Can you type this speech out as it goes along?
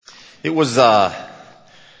It was the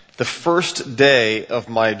first day of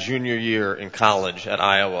my junior year in college at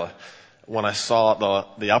Iowa when I saw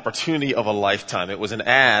the opportunity of a lifetime. It was an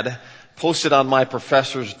ad posted on my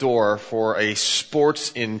professor's door for a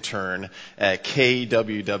sports intern at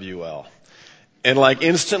KWWL. And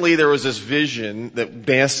instantly there was this vision that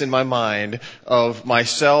danced in my mind of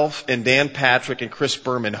myself and Dan Patrick and Chris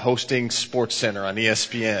Berman hosting SportsCenter on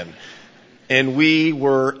ESPN. And we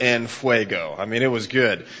were en fuego. I mean, it was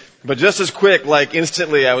good. But just as quick,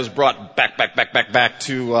 instantly I was brought back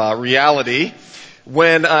to reality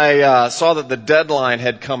when I saw that the deadline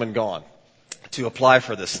had come and gone to apply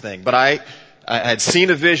for this thing. But I had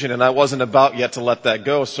seen a vision and I wasn't about yet to let that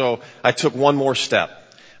go, so I took one more step.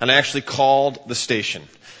 And I actually called the station.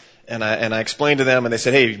 And I explained to them, and they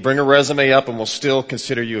said, hey, bring a resume up and we'll still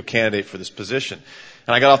consider you a candidate for this position.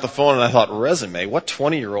 And I got off the phone and I thought, resume? What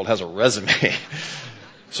 20-year-old has a resume?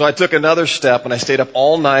 So I took another step and I stayed up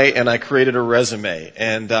all night and I created a resume.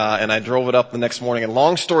 And I drove it up the next morning. And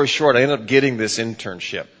long story short, I ended up getting this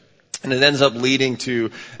internship. And it ends up leading to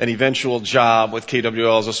an eventual job with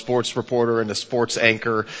KWL as a sports reporter and a sports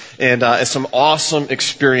anchor, and some awesome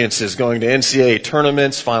experiences going to NCAA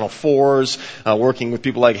tournaments, Final Fours, working with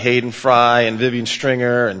people like Hayden Fry and Vivian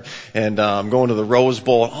Stringer, and going to the Rose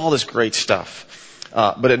Bowl, and all this great stuff.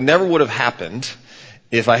 But it never would have happened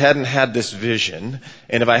if I hadn't had this vision,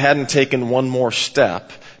 and if I hadn't taken one more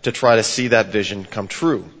step to try to see that vision come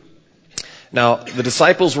true. Now, the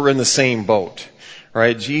disciples were in the same boat.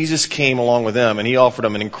 Right? Jesus came along with them and he offered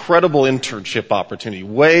them an incredible internship opportunity,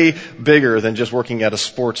 way bigger than just working at a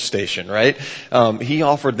sports station, right? He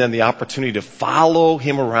offered them the opportunity to follow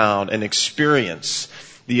him around and experience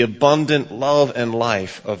the abundant love and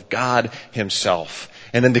life of God himself.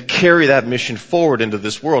 And then to carry that mission forward into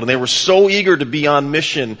this world. And they were so eager to be on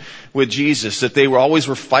mission with Jesus that they always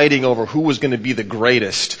were fighting over who was going to be the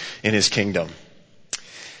greatest in his kingdom.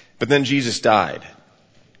 But then Jesus died.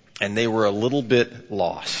 And they were a little bit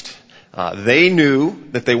lost. They knew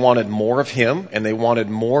that they wanted more of him and they wanted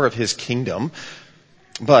more of his kingdom.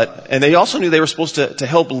 And they also knew they were supposed to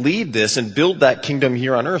help lead this and build that kingdom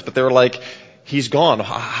here on earth. But they were like, he's gone.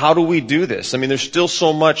 How do we do this? I mean, there's still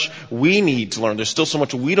so much we need to learn. There's still so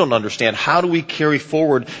much we don't understand. How do we carry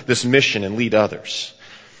forward this mission and lead others?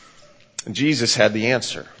 And Jesus had the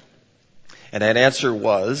answer. And that answer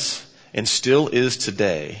was, and still is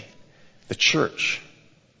today, the church.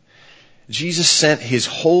 Jesus sent his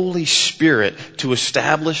Holy Spirit to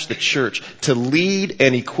establish the church, to lead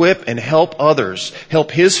and equip and help others,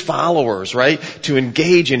 help his followers, right, to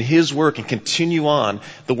engage in his work and continue on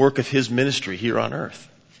the work of his ministry here on earth.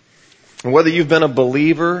 And whether you've been a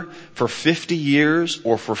believer for 50 years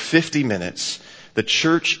or for 50 minutes, the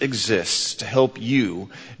church exists to help you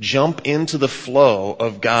jump into the flow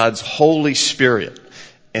of God's Holy Spirit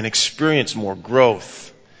and experience more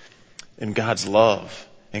growth in God's love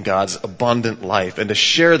and God's abundant life, and to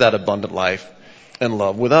share that abundant life and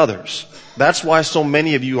love with others. That's why so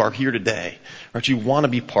many of you are here today. Right? You want to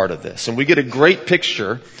be part of this. And we get a great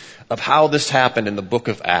picture of how this happened in the book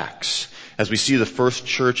of Acts as we see the first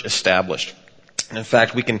church established. And in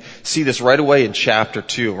fact, we can see this right away in chapter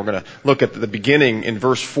 2. We're going to look at the beginning in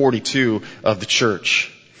verse 42 of the church.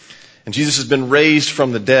 And Jesus has been raised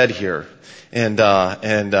from the dead here. And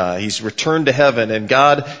he's returned to heaven, and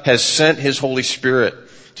God has sent his Holy Spirit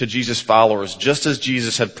to Jesus' followers, just as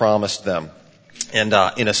Jesus had promised them. And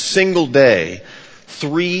in a single day,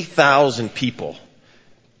 3,000 people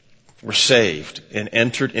were saved and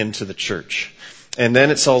entered into the church. And then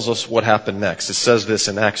it tells us what happened next. It says this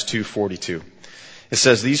in Acts 2:42. It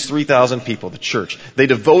says, these 3,000 people, the church, they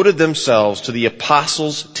devoted themselves to the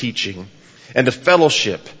apostles' teaching and to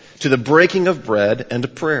fellowship, to the breaking of bread and to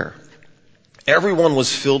prayer. Everyone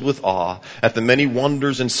was filled with awe at the many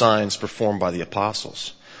wonders and signs performed by the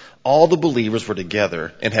apostles. All the believers were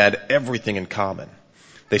together and had everything in common.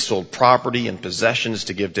 They sold property and possessions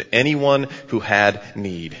to give to anyone who had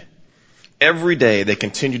need. Every day they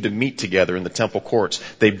continued to meet together in the temple courts.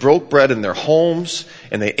 They broke bread in their homes,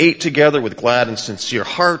 and they ate together with glad and sincere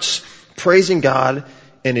hearts, praising God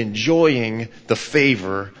and enjoying the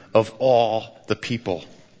favor of all the people.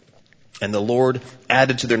 And the Lord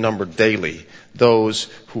added to their number daily those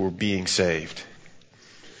who were being saved.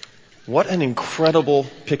 What an incredible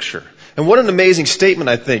picture. And what an amazing statement,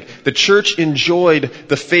 I think. The church enjoyed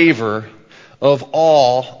the favor of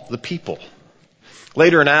all the people.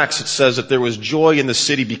 Later in Acts, it says that there was joy in the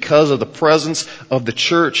city because of the presence of the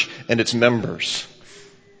church and its members.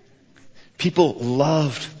 People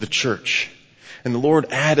loved the church. And the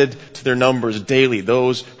Lord added to their numbers daily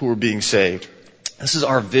those who were being saved. This is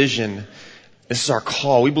our vision. This is our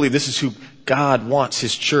call. We believe this is who God wants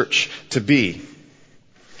His church to be.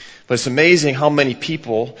 But it's amazing how many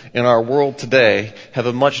people in our world today have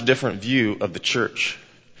a much different view of the church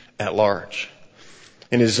at large.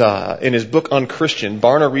 In his book Unchristian,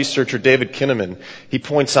 Barna researcher David Kinnaman, he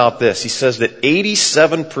points out this. He says that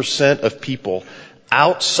 87% of people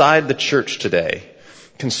outside the church today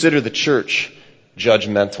consider the church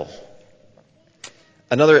judgmental.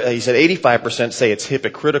 He said 85% say it's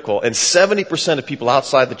hypocritical, and 70% of people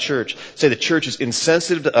outside the church say the church is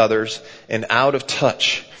insensitive to others and out of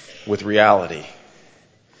touch with reality.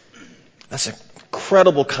 That's an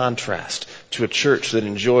incredible contrast to a church that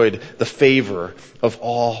enjoyed the favor of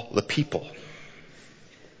all the people.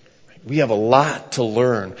 We have a lot to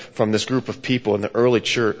learn from this group of people in the early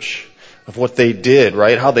church of what they did,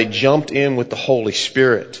 right? How they jumped in with the Holy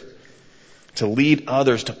Spirit to lead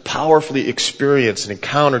others to powerfully experience and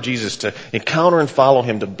encounter Jesus, to encounter and follow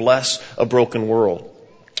Him, to bless a broken world.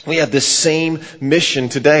 We have this same mission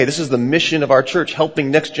today. This is the mission of our church,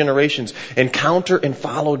 helping next generations encounter and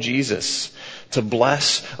follow Jesus, to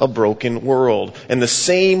bless a broken world. And the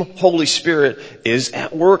same Holy Spirit is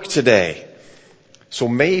at work today. So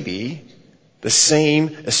maybe the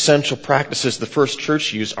same essential practices the first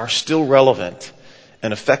church used are still relevant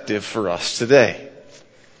and effective for us today.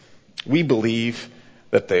 We believe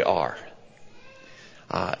that they are.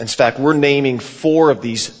 In fact, we're naming 4 of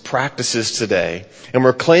these practices today, and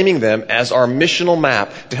we're claiming them as our missional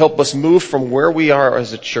map to help us move from where we are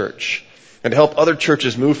as a church and to help other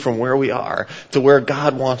churches move from where we are to where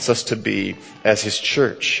God wants us to be as His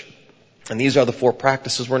church. And these are the 4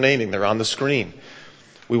 practices we're naming. They're on the screen.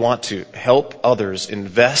 We want to help others,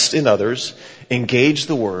 invest in others, engage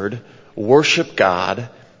the Word, worship God,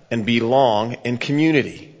 and belong in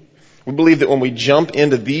community. We believe that when we jump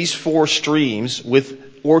into these 4 streams with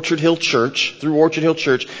Orchard Hill Church, through Orchard Hill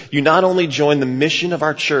Church, you not only join the mission of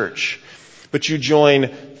our church, but you join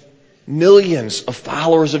millions of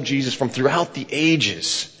followers of Jesus from throughout the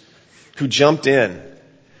ages who jumped in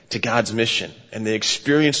to God's mission, and they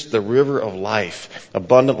experienced the river of life,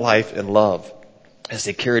 abundant life and love, as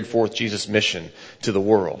they carried forth Jesus' mission to the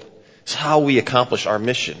world. It's how we accomplish our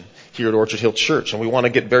mission here at Orchard Hill Church, and we want to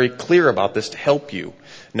get very clear about this to help you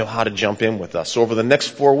know how to jump in with us. So over the next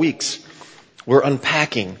 4 weeks, we're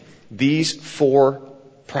unpacking these 4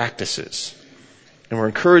 practices, and we're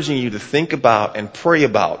encouraging you to think about and pray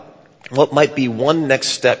about what might be one next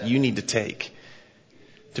step you need to take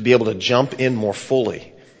to be able to jump in more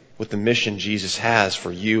fully with the mission Jesus has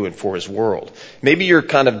for you and for His world. Maybe you're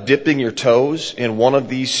kind of dipping your toes in one of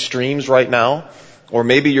these streams right now, or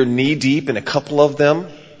maybe you're knee deep in a couple of them.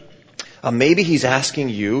 Maybe He's asking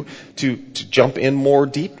you to jump in more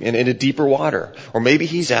deep, into deeper water. Or maybe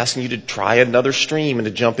He's asking you to try another stream and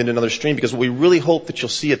to jump into another stream. Because what we really hope that you'll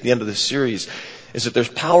see at the end of this series is that there's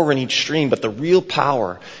power in each stream, but the real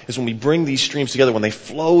power is when we bring these streams together, when they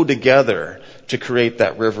flow together to create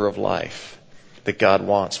that river of life that God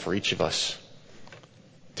wants for each of us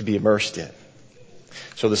to be immersed in.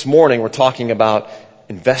 So this morning we're talking about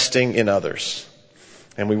investing in others.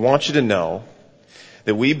 And we want you to know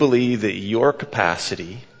that we believe that your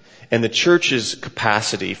capacity and the church's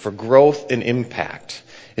capacity for growth and impact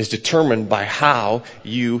is determined by how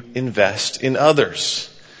you invest in others.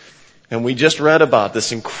 And we just read about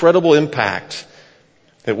this incredible impact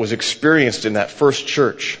that was experienced in that first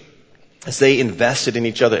church as they invested in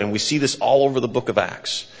each other. And we see this all over the book of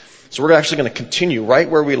Acts. So we're actually going to continue right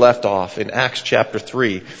where we left off in Acts chapter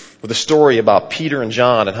 3 with a story about Peter and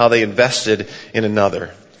John and how they invested in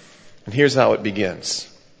another. And here's how it begins.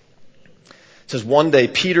 It says, one day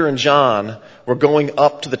Peter and John were going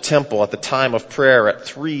up to the temple at the time of prayer at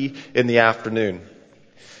 3 p.m.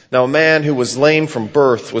 Now a man who was lame from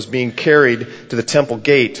birth was being carried to the temple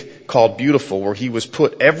gate called Beautiful, where he was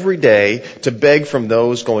put every day to beg from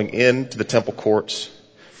those going into the temple courts.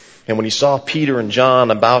 And when he saw Peter and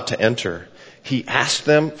John about to enter, he asked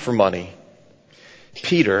them for money.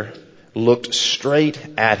 Peter looked straight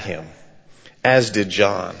at him, as did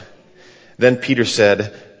John. Then Peter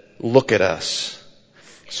said, "Look at us."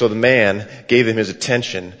 So the man gave them his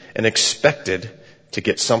attention and expected to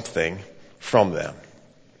get something from them.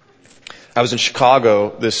 I was in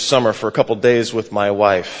Chicago this summer for a couple of days with my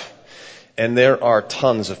wife, and there are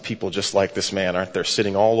tons of people just like this man, aren't there,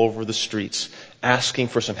 sitting all over the streets, asking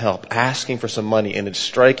for some help, asking for some money, and it's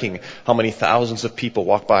striking how many thousands of people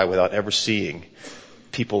walk by without ever seeing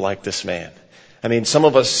people like this man. I mean, some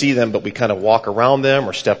of us see them, but we kind of walk around them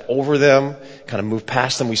or step over them, kind of move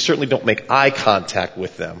past them. We certainly don't make eye contact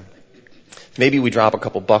with them. Maybe we drop a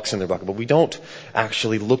couple bucks in their bucket, but we don't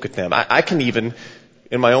actually look at them. I can even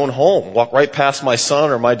in my own home, walk right past my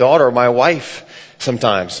son or my daughter or my wife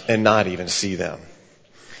sometimes and not even see them.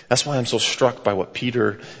 That's why I'm so struck by what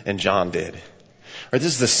Peter and John did. Right,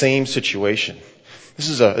 this is the same situation.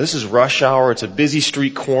 This is rush hour. It's a busy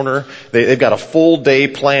street corner. They've got a full day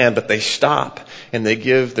plan, but they stop and they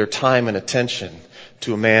give their time and attention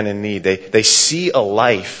to a man in need. They see a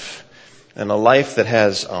life, and a life that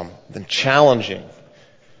has been challenging,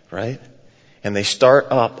 right? And they start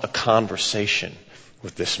up a conversation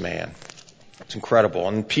with this man. It's incredible.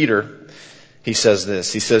 And Peter, he says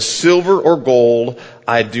this. He says, "Silver or gold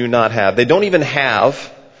I do not have." They don't even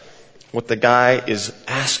have what the guy is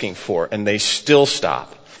asking for, and they still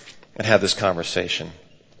stop and have this conversation.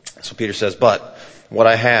 So Peter says, "But what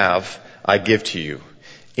I have, I give to you.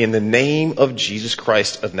 In the name of Jesus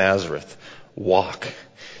Christ of Nazareth, walk."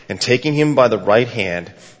 And taking him by the right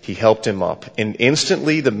hand, he helped him up. And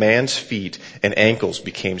instantly the man's feet and ankles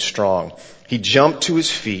became strong. He jumped to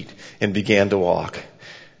his feet and began to walk.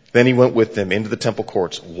 Then he went with them into the temple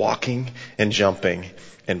courts, walking and jumping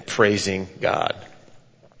and praising God.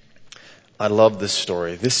 I love this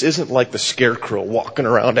story. This isn't like the scarecrow walking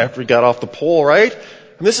around after he got off the pole, right?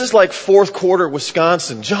 And this is like fourth quarter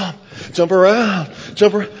Wisconsin. Jump around.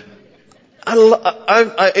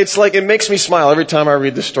 It's like, it makes me smile every time I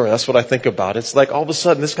read this story. That's what I think about. It's like all of a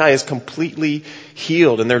sudden this guy is completely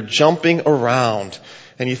healed and they're jumping around.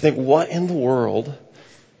 And you think, what in the world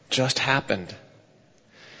just happened?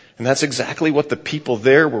 And that's exactly what the people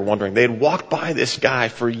there were wondering. They had walked by this guy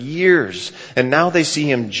for years, and now they see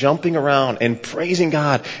him jumping around and praising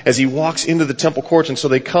God as he walks into the temple courts. And so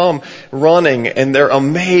they come running, and they're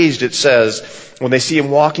amazed, it says, when they see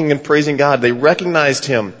him walking and praising God. They recognized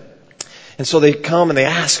him. And so they come and they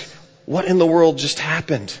ask, what in the world just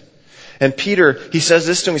happened? And Peter, he says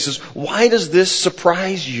this to him. He says, "Why does this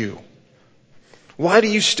surprise you? Why do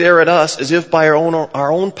you stare at us as if by our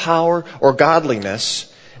own power or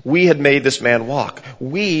godliness we had made this man walk?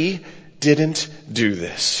 We didn't do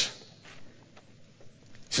this."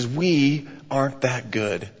 He says, we aren't that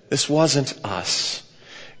good. This wasn't us.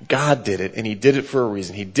 God did it, and he did it for a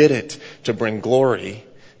reason. He did it to bring glory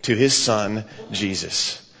to his son,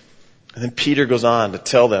 Jesus. And then Peter goes on to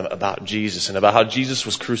tell them about Jesus and about how Jesus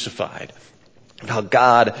was crucified and how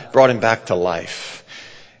God brought him back to life.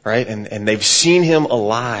 Right? And they've seen him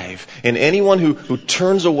alive. And anyone who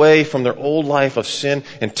turns away from their old life of sin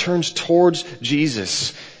and turns towards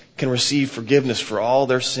Jesus can receive forgiveness for all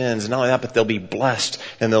their sins. And not only that, but they'll be blessed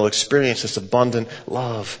and they'll experience this abundant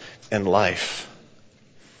love and life.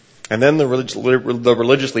 And then the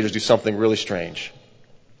religious leaders do something really strange.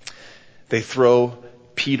 They throw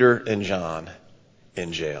Peter and John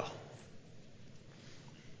in jail.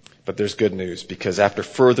 But there's good news, because after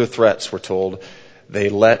further threats, we're told, they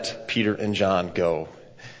let Peter and John go.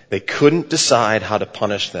 They couldn't decide how to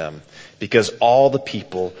punish them because all the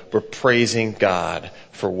people were praising God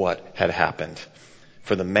for what had happened.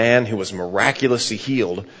 For the man who was miraculously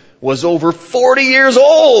healed was over 40 years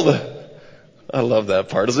old. I love that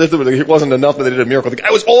part. As if it wasn't enough that they did a miracle. The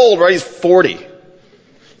guy was old, right? He's 40.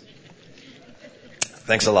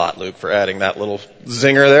 Thanks a lot, Luke, for adding that little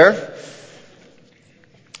zinger there.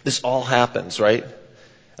 This all happens, right?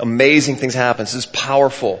 Amazing things happen. This is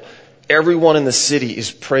powerful. Everyone in the city is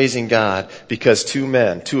praising God because two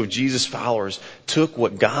of Jesus' followers, took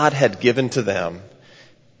what God had given to them,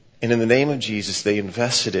 and in the name of Jesus, they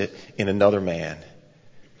invested it in another man.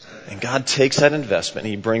 And God takes that investment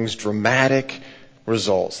and he brings dramatic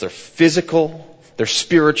results. They're physical, they're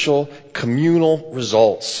spiritual, communal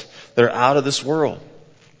results that are out of this world.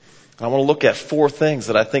 And I want to look at 4 things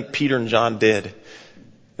that I think Peter and John did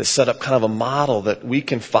that set up kind of a model that we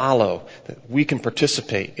can follow, that we can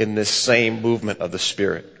participate in this same movement of the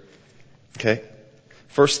Spirit. Okay?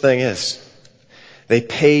 First thing is, they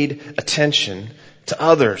paid attention to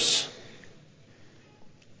others.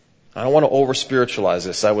 I don't want to over-spiritualize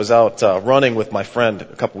this. I was out running with my friend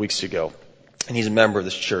a couple weeks ago, and he's a member of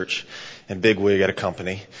this church and bigwig at a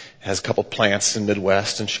company. Has a couple plants in the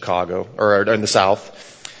Midwest and Chicago, or in the South.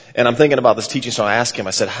 And I'm thinking about this teaching, so I asked him,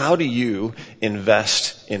 I said, how do you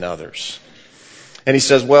invest in others? And he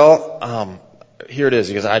says, well, here it is.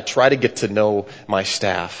 He goes, I try to get to know my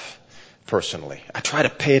staff personally. I try to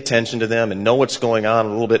pay attention to them and know what's going on a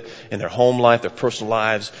little bit in their home life, their personal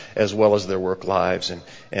lives, as well as their work lives, and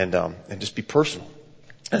just be personal.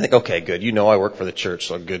 I think, okay, good. You know I work for the church,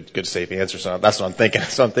 so good safe answer. So that's what I'm thinking.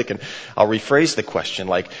 So I'm thinking, I'll rephrase the question,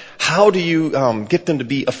 like, how do you get them to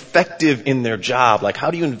be effective in their job? Like, how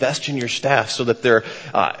do you invest in your staff so that they're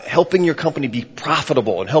helping your company be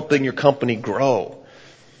profitable and helping your company grow?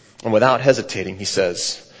 And without hesitating, he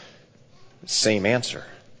says, same answer.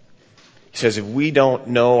 He says, if we don't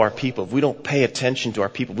know our people, if we don't pay attention to our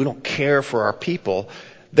people, we don't care for our people,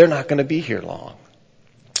 they're not going to be here long.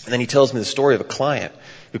 And then he tells me the story of a client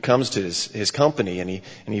who comes to his company and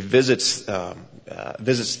he visits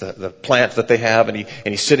the plant that they have, and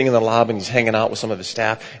he's sitting in the lobby and he's hanging out with some of his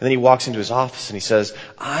staff, and then he walks into his office and he says,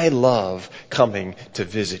 I love coming to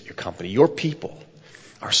visit your company. Your people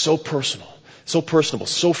are so personal, so personable,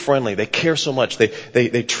 so friendly. They care so much.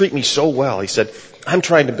 They treat me so well. He said, I'm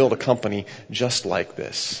trying to build a company just like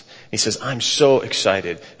this. He says, I'm so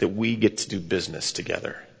excited that we get to do business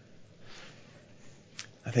together.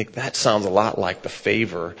 I think that sounds a lot like the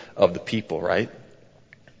favor of the people, right?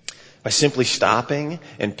 By simply stopping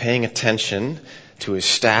and paying attention to his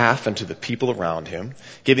staff and to the people around him,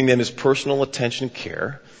 giving them his personal attention and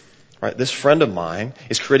care, right? This friend of mine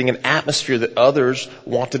is creating an atmosphere that others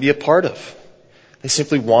want to be a part of. They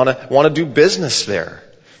simply want to do business there,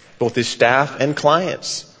 both his staff and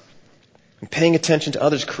clients. And paying attention to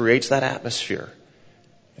others creates that atmosphere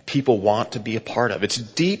that people want to be a part of. It's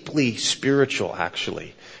deeply spiritual,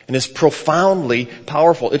 actually, and it's profoundly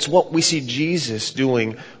powerful. It's what we see Jesus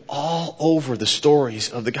doing all over the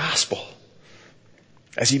stories of the gospel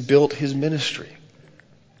as he built his ministry.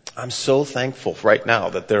 I'm so thankful right now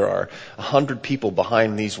that there are 100 people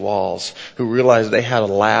behind these walls who realized they had a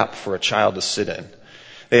lap for a child to sit in.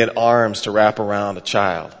 They had arms to wrap around a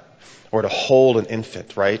child or to hold an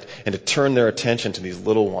infant, right? And to turn their attention to these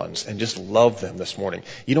little ones and just love them this morning.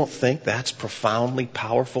 You don't think that's profoundly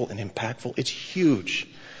powerful and impactful? It's huge,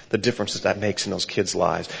 the differences that makes in those kids'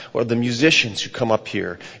 lives. Or the musicians who come up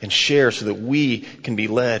here and share so that we can be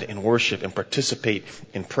led in worship and participate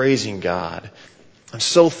in praising God. I'm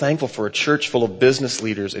so thankful for a church full of business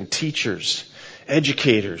leaders and teachers,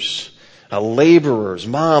 educators, laborers,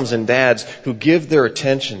 moms and dads who give their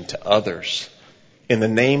attention to others in the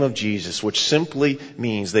name of Jesus, which simply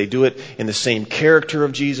means they do it in the same character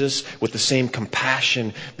of Jesus, with the same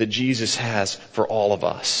compassion that Jesus has for all of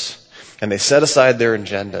us. And they set aside their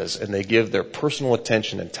agendas and they give their personal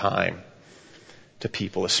attention and time to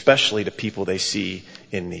people, especially to people they see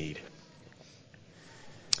in need.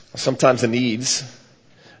 Sometimes the needs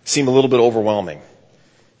seem a little bit overwhelming,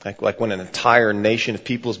 like when an entire nation of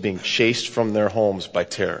people is being chased from their homes by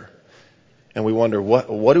terror. And we wonder,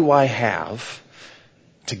 what do I have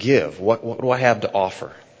to give? What do I have to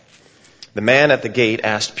offer? The man at the gate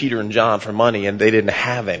asked Peter and John for money, and they didn't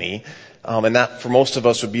have any. And that, for most of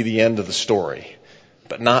us, would be the end of the story.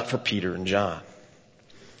 But not for Peter and John.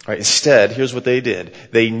 All right, instead, here's what they did.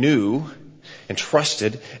 They knew and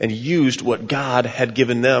trusted and used what God had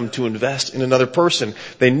given them to invest in another person.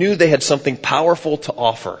 They knew they had something powerful to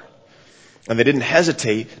offer. And they didn't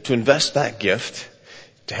hesitate to invest that gift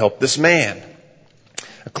to help this man.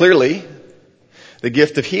 Clearly, the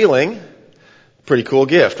gift of healing, pretty cool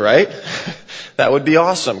gift, right? That would be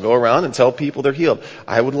awesome. Go around and tell people they're healed.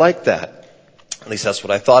 I would like that. At least that's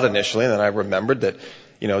what I thought initially. And then I remembered that,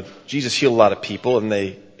 Jesus healed a lot of people and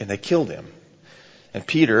they killed him. And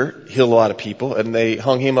Peter healed a lot of people and they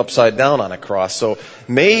hung him upside down on a cross. So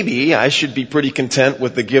maybe I should be pretty content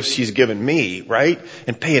with the gifts he's given me, right?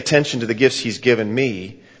 And pay attention to the gifts he's given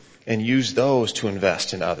me and use those to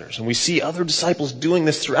invest in others. And we see other disciples doing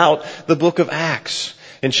this throughout the book of Acts.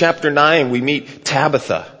 In chapter 9, we meet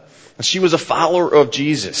Tabitha. And she was a follower of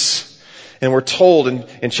Jesus. And we're told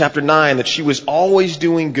in chapter 9 that she was always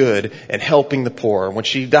doing good and helping the poor. When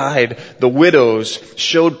she died, the widows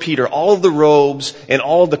showed Peter all of the robes and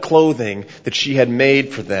all of the clothing that she had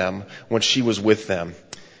made for them when she was with them.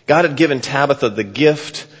 God had given Tabitha the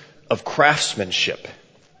gift of craftsmanship.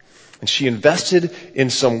 And she invested in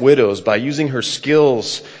some widows by using her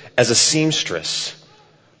skills as a seamstress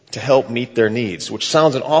to help meet their needs, which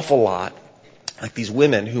sounds an awful lot like these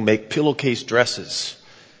women who make pillowcase dresses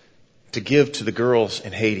to give to the girls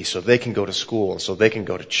in Haiti so they can go to school and so they can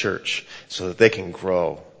go to church, so that they can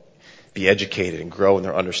grow, be educated and grow in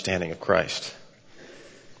their understanding of Christ.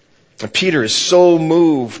 And Peter is so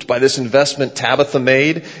moved by this investment Tabitha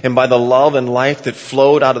made and by the love and life that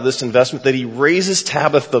flowed out of this investment that he raises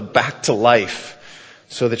Tabitha back to life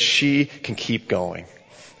so that she can keep going.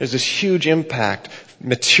 There's this huge impact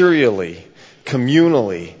materially,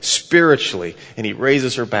 communally, spiritually, and he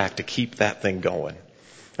raises her back to keep that thing going.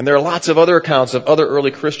 And there are lots of other accounts of other early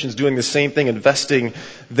Christians doing the same thing, investing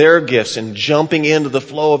their gifts and jumping into the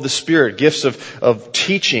flow of the Spirit, gifts of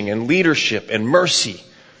teaching and leadership and mercy,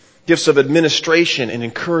 gifts of administration and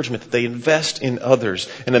encouragement that they invest in others,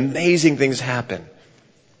 and amazing things happen.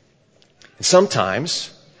 And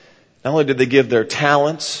sometimes, not only did they give their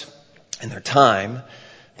talents and their time,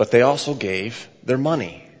 but they also gave their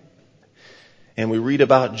money. And we read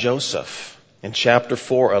about Joseph In chapter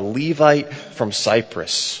 4, a Levite from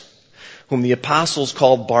Cyprus, whom the apostles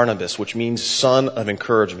called Barnabas, which means son of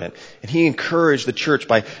encouragement. And he encouraged the church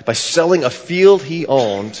by selling a field he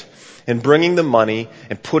owned and bringing the money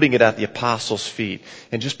and putting it at the apostles' feet.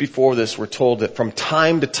 And just before this, we're told that from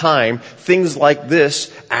time to time, things like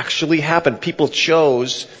this actually happened. People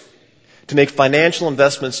chose to make financial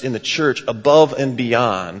investments in the church above and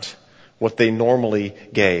beyond what they normally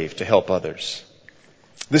gave to help others.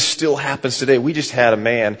 This still happens today. We just had a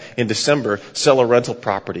man in December sell a rental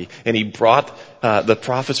property, and he brought the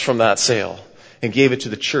profits from that sale and gave it to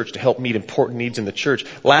the church to help meet important needs in the church.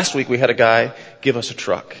 Last week we had a guy give us a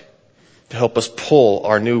truck to help us pull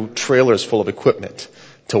our new trailers full of equipment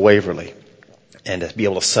to Waverly and to be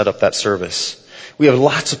able to set up that service. We have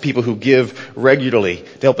lots of people who give regularly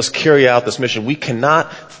to help us carry out this mission. We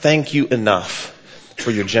cannot thank you enough for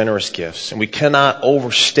your generous gifts, and we cannot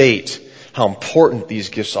overstate how important these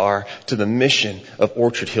gifts are to the mission of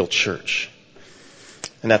Orchard Hill Church.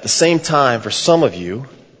 And at the same time, for some of you,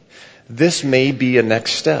 this may be a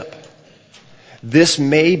next step. This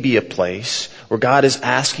may be a place where God is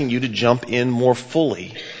asking you to jump in more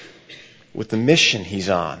fully with the mission He's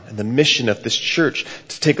on and the mission of this church,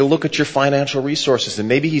 to take a look at your financial resources. And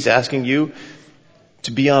maybe He's asking you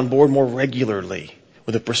to be on board more regularly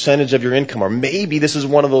with a percentage of your income. Or maybe this is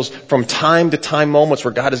one of those from time to time moments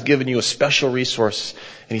where God has given you a special resource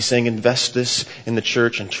and He's saying, invest this in the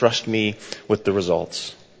church and trust me with the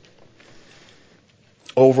results.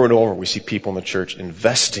 Over and over we see people in the church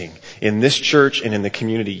investing in this church and in the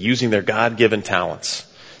community, using their God-given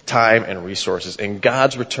talents, time and resources. And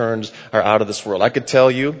God's returns are out of this world. I could tell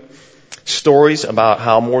you stories about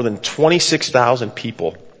how more than 26,000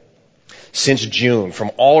 people since June from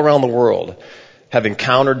all around the world have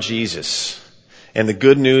encountered Jesus and the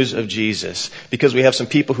good news of Jesus, because we have some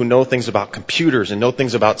people who know things about computers and know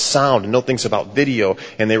things about sound and know things about video,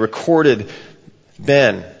 and they recorded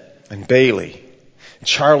Ben and Bailey,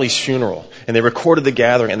 Charlie's funeral, and they recorded the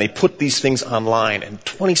gathering, and they put these things online, and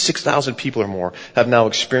 26,000 people or more have now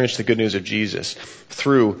experienced the good news of Jesus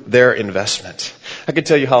through their investment. I could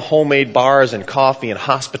tell you how homemade bars and coffee and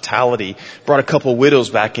hospitality brought a couple widows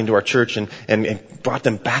back into our church and brought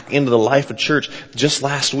them back into the life of church just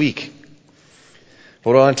last week.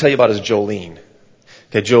 What I want to tell you about is Jolene.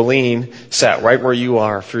 Okay, Jolene sat right where you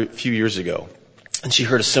are a few years ago, and she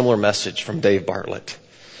heard a similar message from Dave Bartlett.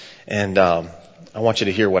 And I want you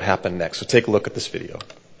to hear what happened next. So take a look at this video.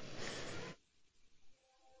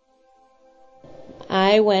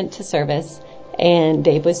 I went to service, and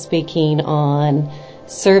Dave was speaking on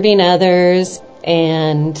serving others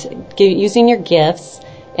and using your gifts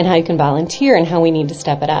and how you can volunteer and how we need to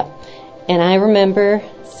step it up. And I remember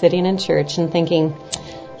sitting in church and thinking,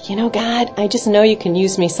 God, I just know you can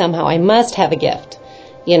use me somehow. I must have a gift.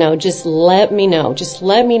 Just let me know. Just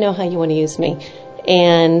let me know how you want to use me.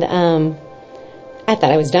 And I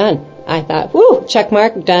thought I was done. I thought, whoo, check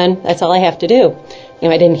mark, done. That's all I have to do.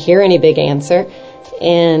 I didn't hear any big answer.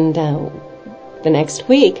 And the next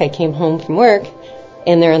week, I came home from work,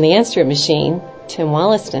 and there on the answering machine, Tim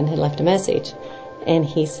Wollaston had left a message. And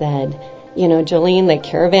he said, Jolene, the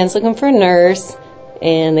caravan's looking for a nurse,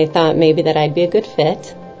 and they thought maybe that I'd be a good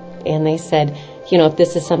fit. And they said, if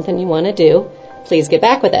this is something you want to do, please get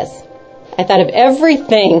back with us. I thought of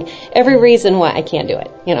everything, every reason why I can't do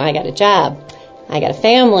it. I got a job. I got a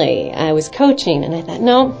family. I was coaching. And I thought,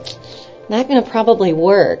 no, not going to probably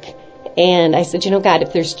work. And I said, God,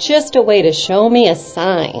 if there's just a way to show me a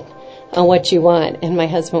sign on what you want. And my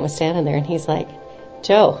husband was standing there, and he's like,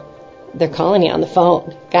 Joe, they're calling you on the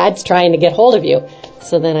phone. God's trying to get hold of you.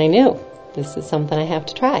 So then I knew this is something I have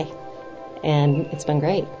to try. And it's been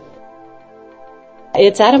great.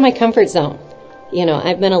 It's out of my comfort zone.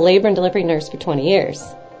 I've been a labor and delivery nurse for 20 years.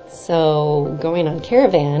 So going on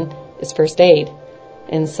Caravan is first aid.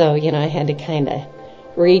 And so, I had to kind of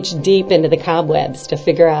reach deep into the cobwebs to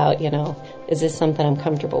figure out, is this something I'm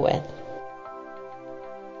comfortable with?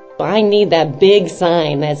 I need that big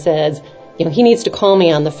sign that says, he needs to call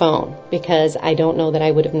me on the phone, because I don't know that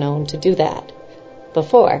I would have known to do that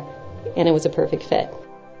before. And it was a perfect fit.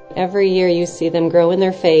 Every year you see them grow in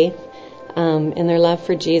their faith, in their love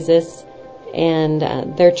for Jesus, and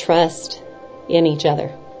their trust in each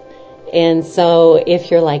other. And so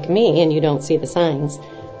if you're like me and you don't see the signs,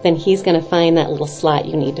 then He's going to find that little slot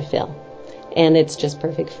you need to fill. And it's just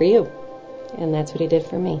perfect for you. And that's what He did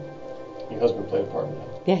for me. Your husband played a part in that.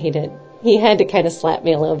 Yeah, he did. He had to kind of slap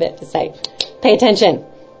me a little bit to say, pay attention.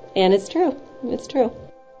 And it's true. It's true.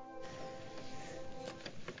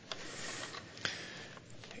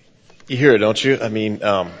 You hear it, don't you? I mean,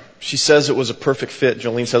 She says it was a perfect fit.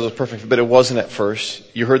 Jolene says it was a perfect fit, but it wasn't at first.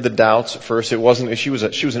 You heard the doubts at first. It wasn't. She was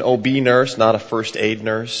an OB nurse, not a first aid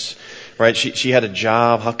nurse, right? She had a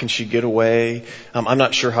job. How can she get away? I'm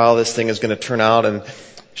not sure how this thing is going to turn out. And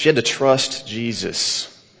she had to trust Jesus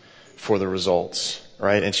for the results,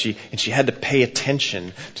 right? And she had to pay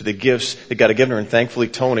attention to the gifts that God had given her. And thankfully,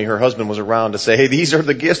 Tony, her husband, was around to say, hey, these are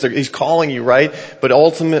the gifts. He's calling you, right? But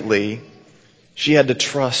ultimately, she had to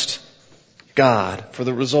trust God for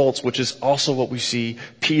the results, which is also what we see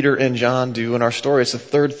Peter and John do in our story. It's the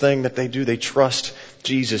third thing that they do. They trust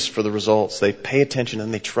Jesus for the results. They pay attention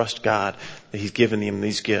and they trust God that He's given them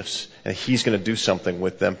these gifts and He's going to do something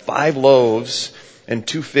with them. 5 loaves and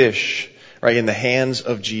 2 fish, right, in the hands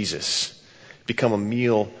of Jesus become a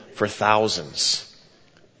meal for thousands.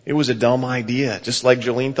 It was a dumb idea, just like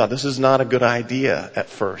Jolene thought. This is not a good idea at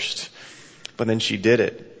first. But then she did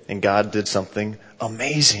it, and God did something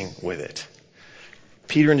amazing with it.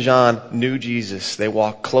 Peter and John knew Jesus. They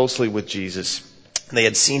walked closely with Jesus. They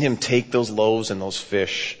had seen Him take those loaves and those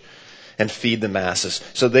fish and feed the masses.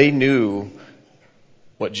 So they knew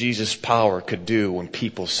what Jesus' power could do when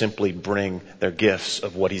people simply bring their gifts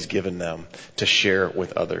of what He's given them to share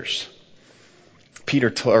with others.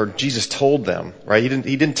 Jesus told them, right?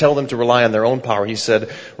 He didn't tell them to rely on their own power. He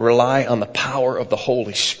said, rely on the power of the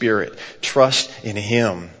Holy Spirit. Trust in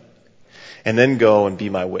Him. And then go and be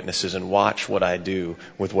my witnesses and watch what I do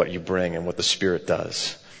with what you bring and what the Spirit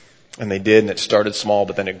does. And they did, and it started small,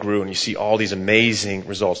 but then it grew, and you see all these amazing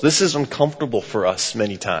results. This is uncomfortable for us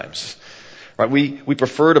many times. Right? We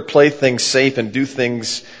prefer to play things safe and do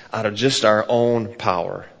things out of just our own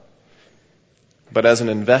power. But as an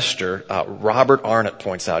investor, Robert Arnott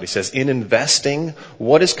points out, he says, in investing,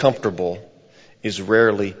 what is comfortable is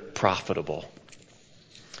rarely profitable.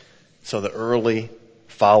 So the early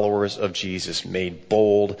followers of Jesus made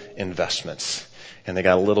bold investments, and they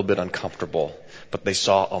got a little bit uncomfortable, but they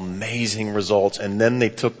saw amazing results, and then they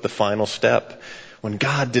took the final step. When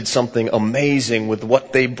God did something amazing with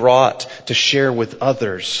what they brought to share with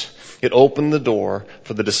others, it opened the door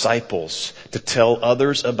for the disciples to tell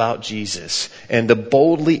others about Jesus and to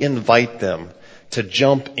boldly invite them to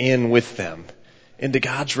jump in with them into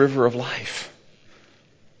God's river of life.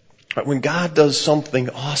 When God does something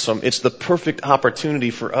awesome, it's the perfect opportunity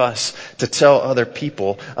for us to tell other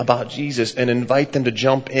people about Jesus and invite them to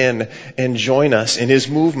jump in and join us in His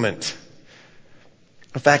movement.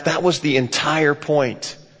 In fact, that was the entire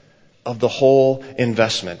point of the whole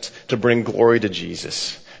investment, to bring glory to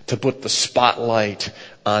Jesus, to put the spotlight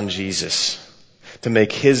on Jesus, to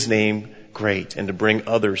make His name great, and to bring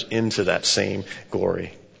others into that same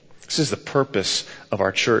glory. This is the purpose of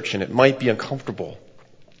our church, and it might be uncomfortable.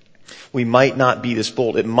 We might not be this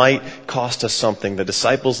bold. It might cost us something. The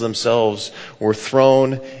disciples themselves were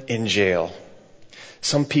thrown in jail.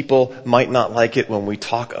 Some people might not like it when we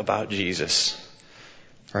talk about Jesus,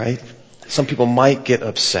 right? Some people might get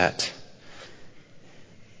upset.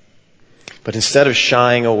 But instead of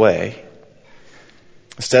shying away,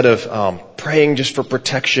 instead of praying just for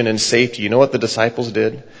protection and safety, you know what the disciples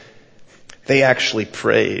did? They actually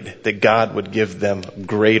prayed that God would give them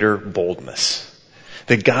greater boldness.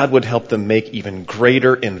 That God would help them make even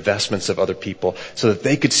greater investments of other people so that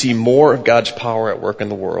they could see more of God's power at work in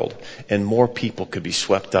the world and more people could be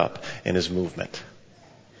swept up in His movement.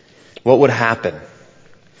 What would happen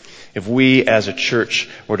if we as a church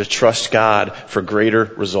were to trust God for greater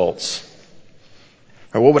results?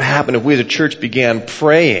 Or what would happen if we as a church began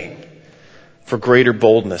praying for greater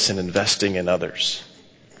boldness and investing in others?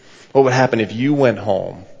 What would happen if you went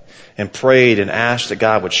home and prayed and asked that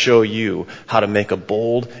God would show you how to make a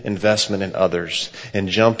bold investment in others and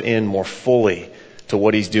jump in more fully to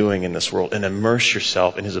what He's doing in this world and immerse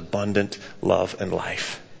yourself in His abundant love and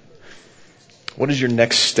life? What does your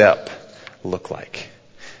next step look like?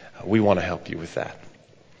 We want to help you with that.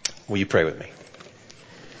 Will you pray with me?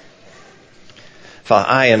 Father,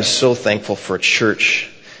 I am so thankful for a church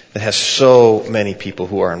that has so many people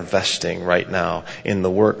who are investing right now in the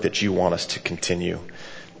work that you want us to continue.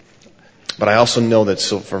 But I also know that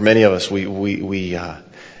so for many of us, we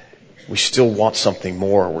still want something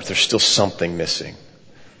more, or there's still something missing.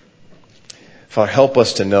 Father, help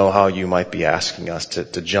us to know how you might be asking us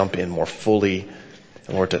to jump in more fully,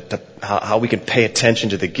 or how we can pay attention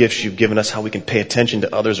to the gifts you've given us, how we can pay attention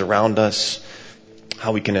to others around us,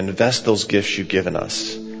 how we can invest those gifts you've given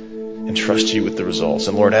us and trust you with the results.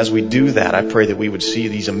 And Lord, as we do that, I pray that we would see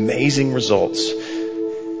these amazing results,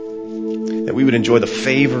 that we would enjoy the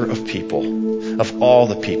favor of people, of all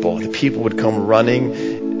the people. The people would come running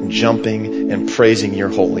and jumping and praising your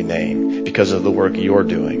holy name because of the work you're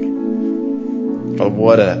doing.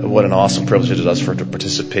 Father, what an awesome privilege it is for us to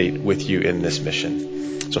participate with you in this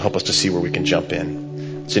mission. So help us to see where we can jump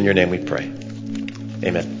in. It's in your name we pray.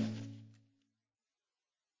 Amen.